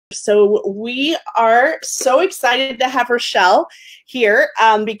So we are so excited to have Rochelle here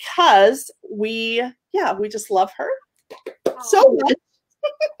because we just love her so much.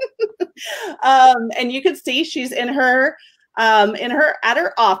 And you can see she's in her at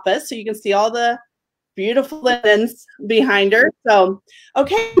her office, so you can see all the beautiful linens behind her. So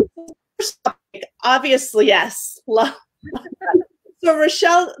okay, obviously yes. So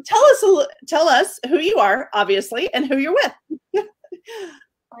Rochelle, tell us who you are, obviously, and who you're with.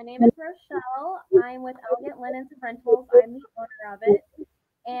 My name is Rochelle. I'm with Elegant Linens and Rentals. I'm the owner of it.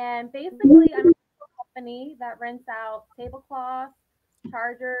 And basically, I'm a company that rents out tablecloths,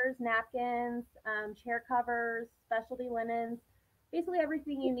 chargers, napkins, chair covers, specialty linens, basically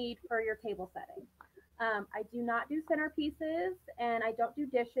everything you need for your table setting. I do not do centerpieces and I don't do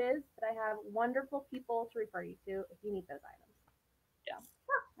dishes, but I have wonderful people to refer you to if you need those items. Yeah.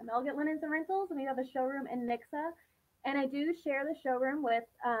 I'm Elegant Linens and Rentals, and we have a showroom in Nixa. And I do share the showroom with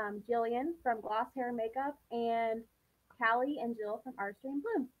Jillian from Gloss Hair and Makeup and Callie and Jill from Artistry and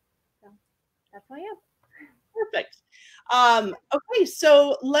Bloom. So that's who I am. Perfect. Okay,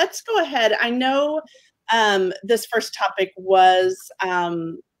 so let's go ahead. I know this first topic was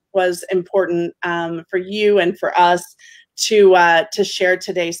important for you and for us to share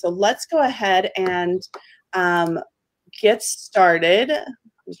today. So let's go ahead and get started. I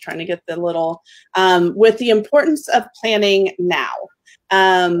was trying to get the little with the importance of planning now.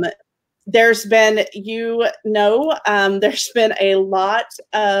 There's been, there's been a lot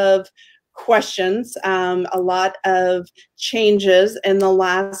of questions, a lot of changes in the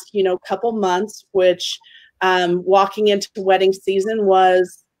last, couple months, which walking into wedding season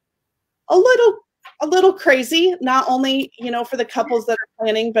was a little crazy, not only, for the couples that are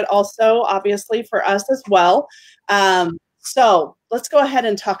planning, but also obviously for us as well. So let's go ahead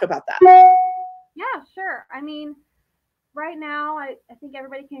and talk about that. Yeah, sure. I mean, right now, I think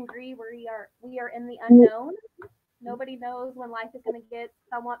everybody can agree we are in the unknown. Nobody knows when life is going to get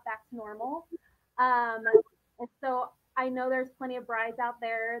somewhat back to normal. And so I know there's plenty of brides out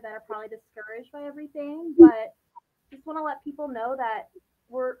there that are probably discouraged by everything, but just want to let people know that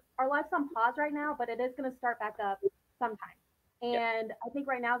our life's on pause right now, but it is going to start back up sometime. And I think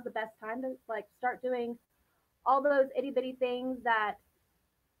right now is the best time to start doing all those itty bitty things that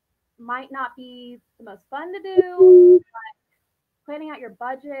might not be the most fun to do, like planning out your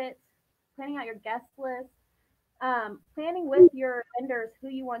budget, planning out your guest list, planning with your vendors who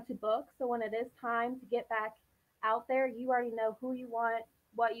you want to book. So when it is time to get back out there, you already know who you want,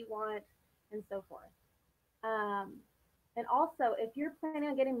 what you want, and so forth. And also, if you're planning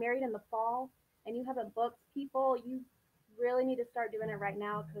on getting married in the fall and you haven't booked people, you really need to start doing it right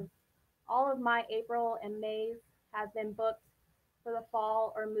now, because all of my April and May's have been booked for the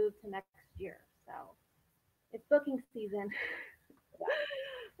fall or moved to next year. So it's booking season.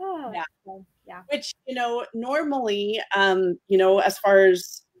 Yeah. So, yeah. Which, normally, as far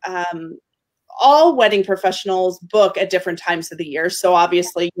as all wedding professionals book at different times of the year. So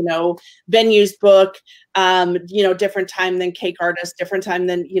obviously, venues book, different time than cake artists, different time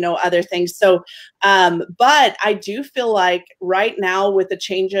than, other things. So, but I do feel like right now with the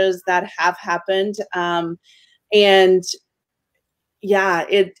changes that have happened, and yeah,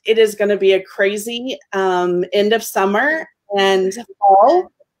 it is going to be a crazy end of summer and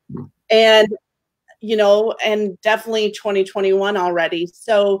fall, and and definitely 2021 already.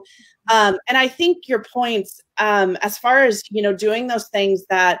 So, and I think your points, as far as, doing those things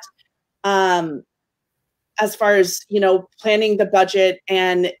that, as far as, planning the budget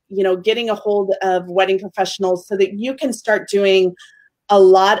and, getting a hold of wedding professionals so that you can start doing a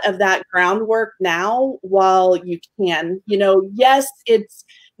lot of that groundwork now while you can. Yes, it's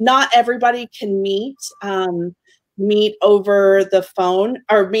not everybody can meet over the phone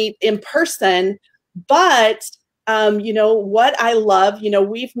or meet in person, but what I love,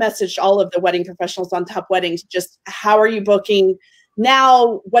 we've messaged all of the wedding professionals on Top Weddings, just how are you booking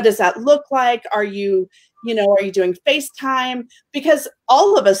now? What does that look like? Are you doing FaceTime? Because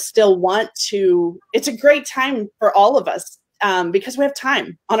all of us still want to, it's a great time for all of us. Because we have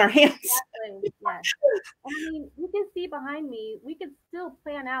time on our hands. Exactly. Yes. I mean, you can see behind me, we can still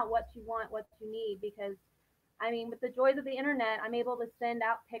plan out what you want, what you need, because I mean, with the joys of the internet, I'm able to send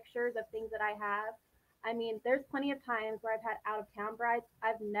out pictures of things that I have. I mean, there's plenty of times where I've had out of town brides,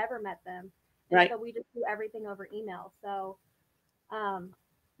 I've never met them. And right. So we just do everything over email. So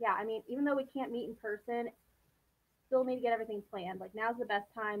yeah, I mean, even though we can't meet in person, still need to get everything planned. Like now's the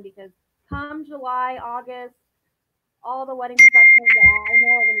best time, because come July, August, all the wedding professionals that I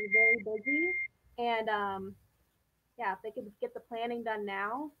know are going to be very busy. And yeah, if they could get the planning done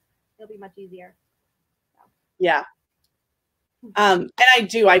now, it'll be much easier. So. Yeah. And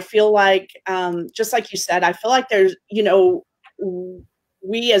I feel like, just like you said, I feel like there's,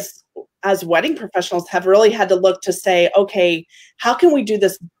 we as wedding professionals have really had to look to say, okay, how can we do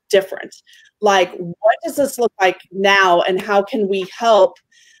this different? Like, what does this look like now, and how can we help?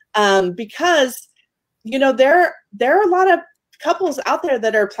 Because, there are a lot of couples out there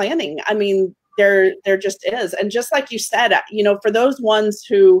that are planning. I mean, there just is. And just like you said, for those ones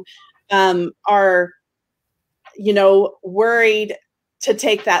who are, worried to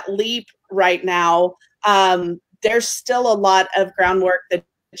take that leap right now, there's still a lot of groundwork that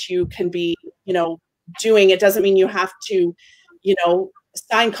you can be, doing. It doesn't mean you have to,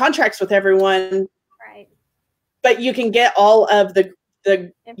 sign contracts with everyone, Right. but you can get all of the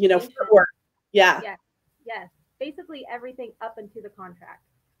footwork. Yeah. Yes. Basically everything up into the contract.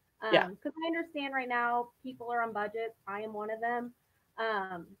 Because I understand right now people are on budgets. I am one of them.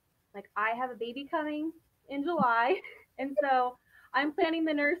 Like, I have a baby coming in July, and so I'm planning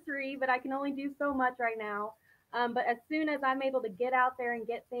the nursery, but I can only do so much right now. But as soon as I'm able to get out there and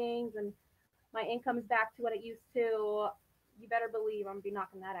get things, and my income's back to what it used to, you better believe I'm gonna be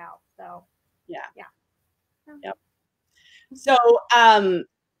knocking that out. So Yeah. Yep. So,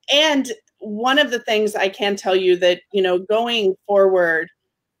 and one of the things I can tell you that, going forward,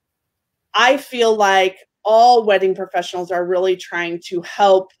 I feel like all wedding professionals are really trying to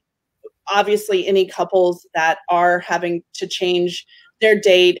help, obviously, any couples that are having to change their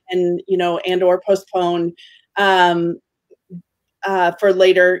date and, and or postpone for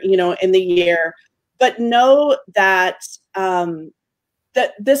later, in the year. But know that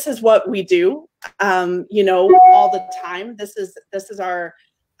that this is what we do, all the time. This is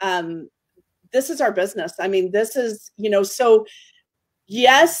our business. I mean, this is, so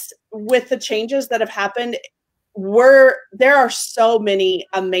yes, with the changes that have happened, there are so many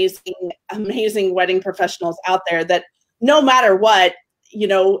amazing wedding professionals out there that no matter what,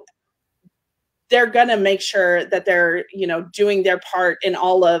 they're gonna make sure that they're, doing their part in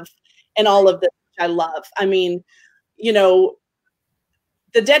all of this, which I love. I mean,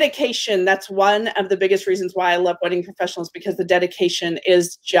 the dedication, that's one of the biggest reasons why I love wedding professionals, because the dedication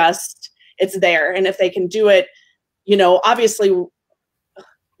is just, it's there. And if they can do it, obviously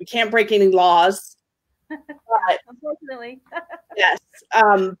we can't break any laws. But, unfortunately. yes.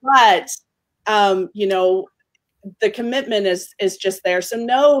 But the commitment is just there. So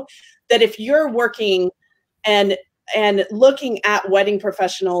know that if you're working and looking at wedding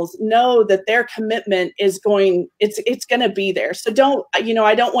professionals, know that their commitment is it's going to be there. So don't, I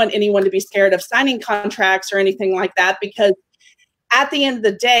don't want anyone to be scared of signing contracts or anything like that, because at the end of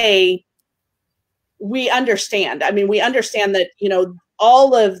the day, we understand. I mean, we understand that,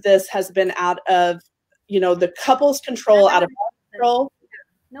 all of this has been out of, the couple's control, out of our control.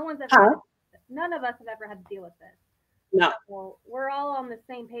 No one's ever, none of us have ever had to deal with this. No. Well, we're all on the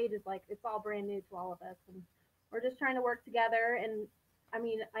same page. It's like, it's all brand new to all of us. And we're just trying to work together. And I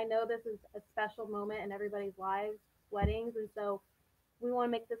mean, I know this is a special moment in everybody's lives, weddings. And so we want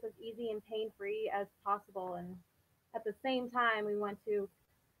to make this as easy and pain-free as possible. And at the same time, we want to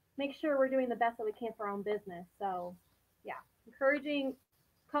make sure we're doing the best that we can for our own business. So yeah, encouraging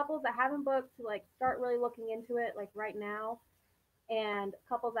couples that haven't booked to like start really looking into it like right now, and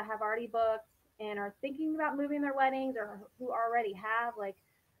couples that have already booked and are thinking about moving their weddings, or who already have, like,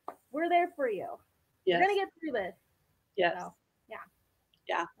 we're there for you. Yes. We're gonna get through this. Yes. So,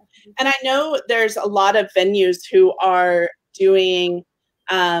 yeah. And I know there's a lot of venues who are doing,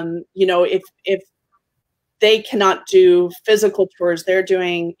 if they cannot do physical tours, they're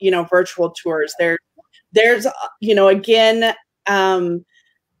doing, virtual tours. There's, again,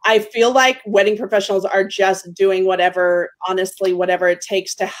 I feel like wedding professionals are just doing whatever it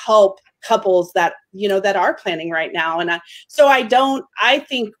takes to help couples that, that are planning right now. And I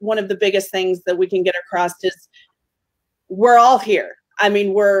think one of the biggest things that we can get across is we're all here. I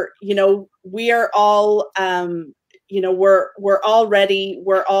mean, we are all, we're all ready.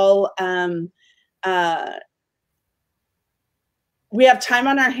 We're all, we have time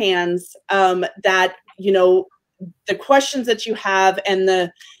on our hands, that, the questions that you have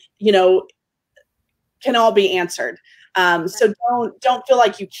and can all be answered. So don't feel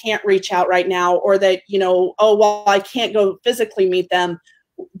like you can't reach out right now, or that, oh, well, I can't go physically meet them.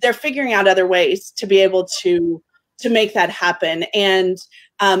 They're figuring out other ways to be able to make that happen. And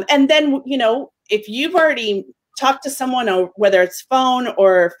then, if you've already talked to someone, or whether it's phone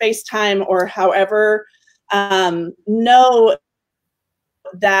or FaceTime or however, know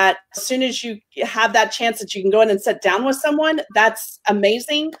that as soon as you have that chance that you can go in and sit down with someone, that's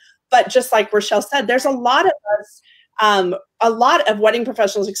amazing. But just like Rochelle said, there's a lot of us, a lot of wedding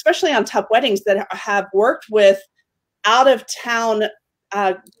professionals, especially on tough weddings, that have worked with out of town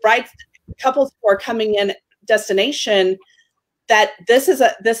bride couples who are coming in destination, that this is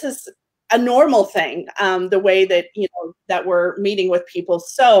a normal thing, the way that, that we're meeting with people.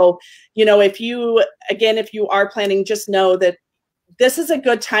 So, if you are planning, just know that this is a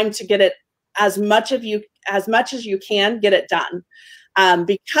good time to get it as much as you can get it done.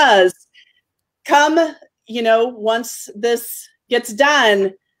 Because come, once this gets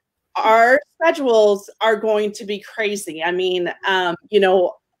done, our schedules are going to be crazy. I mean,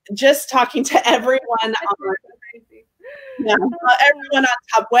 just talking to everyone everyone on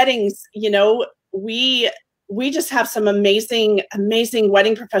Top Weddings, we just have some amazing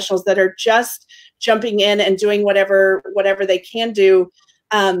wedding professionals that are just jumping in and doing whatever they can do.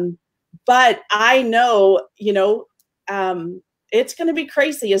 But I know, it's going to be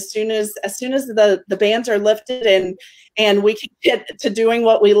crazy as soon as the bands are lifted and we can get to doing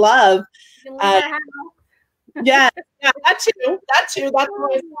what we love. Yeah, that too.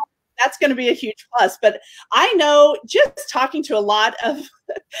 That's going to be a huge plus. But I know, just talking to a lot of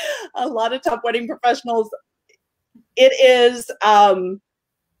top wedding professionals, it is,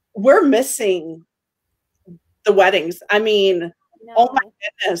 we're missing the weddings. I mean, oh my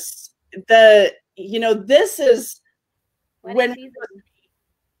goodness, this is when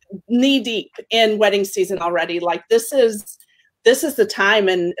knee deep in wedding season already. Like, this is the time,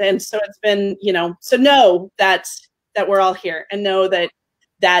 and so it's been, so know that we're all here, and know that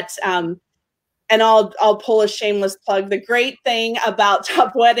and I'll pull a shameless plug. The great thing about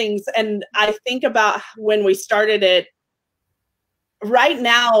Top Weddings, and I think about when we started it, right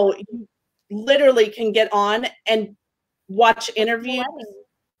now you literally can get on and watch interviews.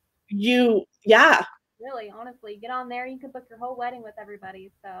 Really, honestly, get on there. You can book your whole wedding with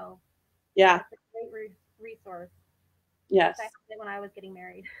everybody. So yeah, it's a great resource. Yes. When I was getting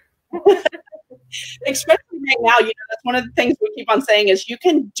married. Especially right now, that's one of the things we keep on saying is you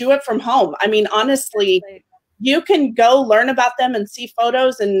can do it from home. I mean, honestly, you can go learn about them and see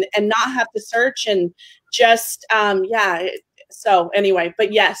photos and not have to search, and just, so anyway,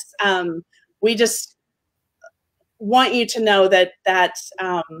 but yes, we just want you to know that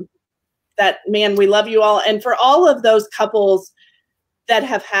man, we love you all. And for all of those couples that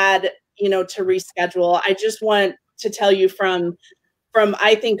have had, to reschedule, I just want to tell you from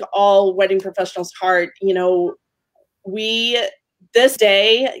I think all wedding professionals' heart, this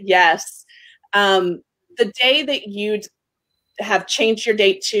day, yes, the day that you have changed your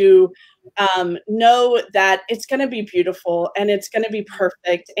date to, know that it's going to be beautiful and it's going to be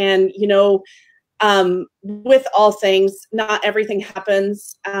perfect. And, with all things, not everything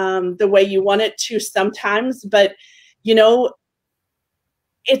happens the way you want it to sometimes, but,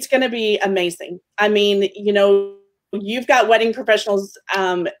 it's going to be amazing. I mean, you've got wedding professionals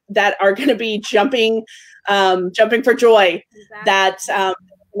that are going to be jumping for joy. Exactly. That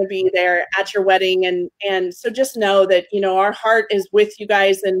going to be there at your wedding, and so just know that our heart is with you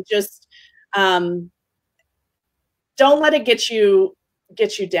guys, and just don't let it get you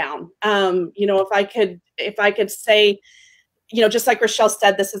down. If I could say, just like Rochelle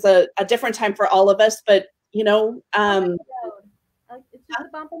said, this is a different time for all of us, but it's just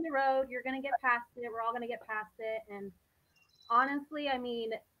a bump in the road. You're going to get past it. We're all going to get past it. And honestly, I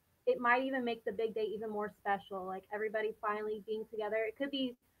mean, it might even make the big day even more special. Like, everybody finally being together. It could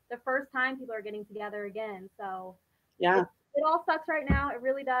be the first time people are getting together again. So yeah, it all sucks right now. It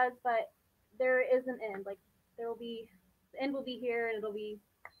really does. But there is an end. Like, the end will be here, and it'll be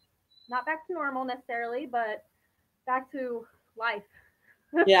not back to normal necessarily, but back to life.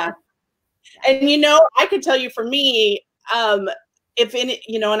 Yeah. And, I could tell you, for me, if any,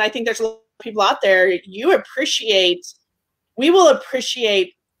 and I think there's a lot of people out there, we will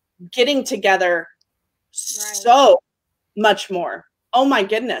appreciate getting together so much more. Oh my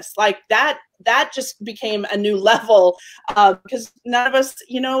goodness. Like, that just became a new level, because none of us,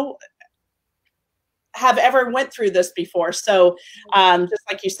 have ever went through this before. So, just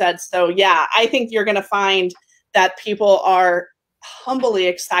like you said, so yeah, I think you're going to find that people are humbly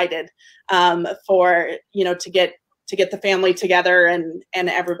excited, for, to get the family together and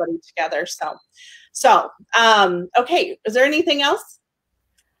everybody together. So, okay. Is there anything else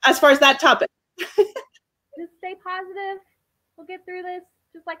as far as that topic? Just stay positive. We'll get through this.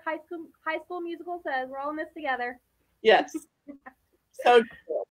 Just like High School Musical says, we're all in this together. Yes. So cool.